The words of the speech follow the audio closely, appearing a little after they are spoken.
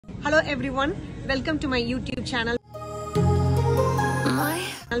Hello everyone, welcome to my YouTube channel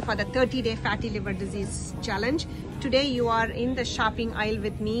for the 30-day fatty liver disease challenge. Today you are in the shopping aisle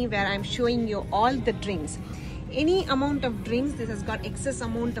with me where I'm showing you all the drinks. Any amount of drinks, this has got excess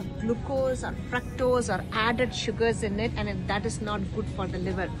amount of glucose or fructose or added sugars in it, and that is not good for the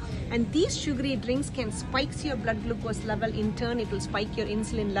liver. And these sugary drinks can spike your blood glucose level. In turn, it will spike your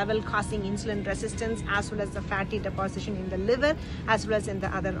insulin level, causing insulin resistance as well as the fatty deposition in the liver as well as in the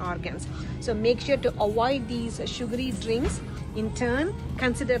other organs. So make sure to avoid these sugary drinks. In turn,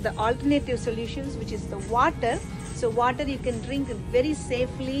 consider the alternative solutions, which is the water. So water you can drink very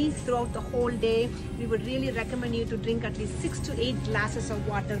safely throughout the whole day. We would really recommend you to drink at least 6 to 8 glasses of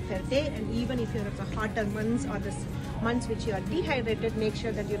water per day. And even if you're in the hotter months or the months which you are dehydrated, make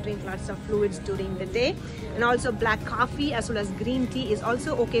sure that you drink lots of fluids during the day. And also black coffee as well as green tea is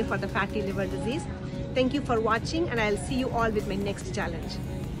also okay for the fatty liver disease. Thank you for watching, and I'll see you all with my next challenge.